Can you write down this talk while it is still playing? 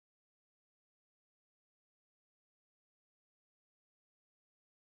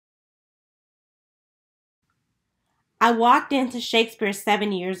I walked into Shakespeare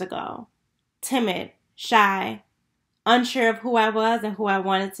 7 years ago, timid, shy, unsure of who I was and who I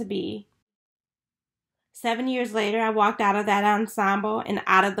wanted to be. 7 years later, I walked out of that ensemble and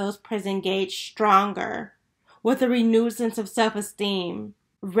out of those prison gates stronger, with a renewed sense of self-esteem,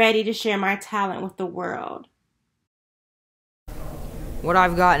 ready to share my talent with the world. What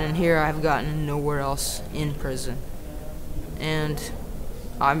I've gotten in here, I've gotten nowhere else in prison. And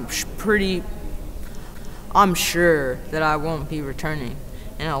I'm sure that I won't be returning.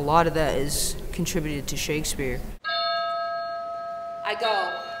 And a lot of that is contributed to Shakespeare. I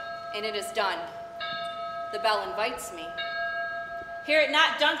go, and it is done. The bell invites me. Hear it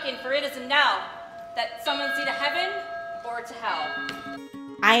not, Duncan, for it is a knell that summons thee to heaven or to hell.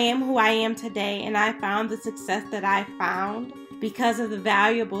 I am who I am today, and I found the success that I found because of the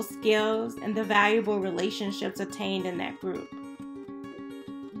valuable skills and the valuable relationships attained in that group.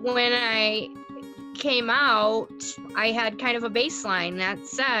 When I came out, I had kind of a baseline that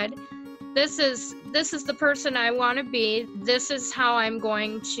said, this is the person I want to be. This is how I'm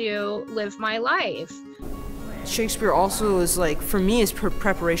going to live my life. Shakespeare also is like, for me, is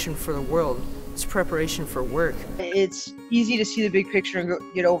preparation for the world. It's preparation for work. It's easy to see the big picture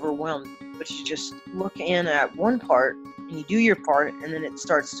and get overwhelmed, but you just look in at one part and you do your part, and then it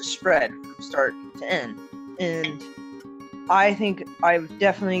starts to spread from start to end. And I think I've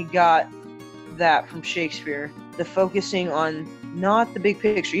definitely got that from Shakespeare, the focusing on not the big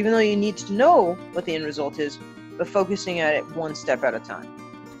picture, even though you need to know what the end result is, but focusing at it one step at a time.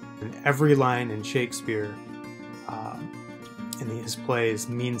 And every line in Shakespeare in his plays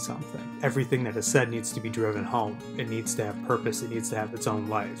means something. Everything that is said needs to be driven home. It needs to have purpose. It needs to have its own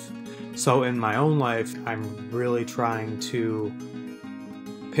life. So in my own life, I'm really trying to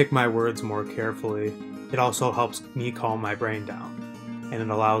pick my words more carefully. It also helps me calm my brain down, and it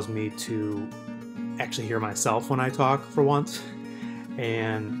allows me to actually hear myself when I talk for once,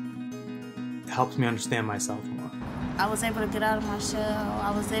 and helps me understand myself more. I was able to get out of my shell.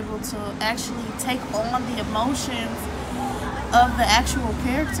 I was able to actually take on the emotions of the actual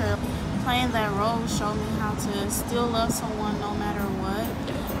character. Playing that role showed me how to still love someone no matter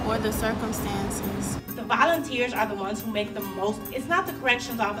what, or the circumstances. The volunteers are the ones who make the most. It's not the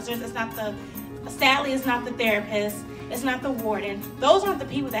corrections officers, sadly it's not the therapist, it's not the warden. Those aren't the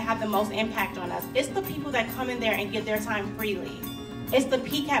people that have the most impact on us. It's the people that come in there and give their time freely. It's the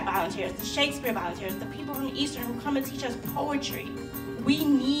PCAT volunteers, the Shakespeare volunteers, the people from Eastern who come and teach us poetry. We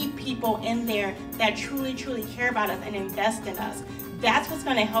need people in there that truly, truly care about us and invest in us. That's what's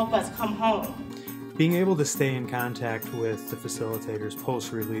going to help us come home. Being able to stay in contact with the facilitators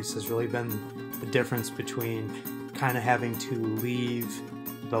post-release has really been the difference between kind of having to leave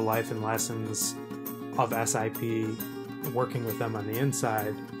the life and lessons of SIP, working with them on the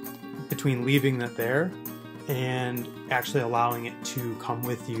inside, between leaving that there and actually allowing it to come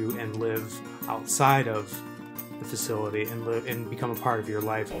with you and live outside of the facility and live and become a part of your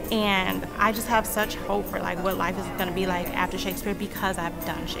life. And I just have such hope for like what life is going to be like after Shakespeare because I've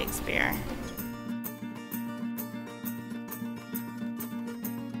done Shakespeare.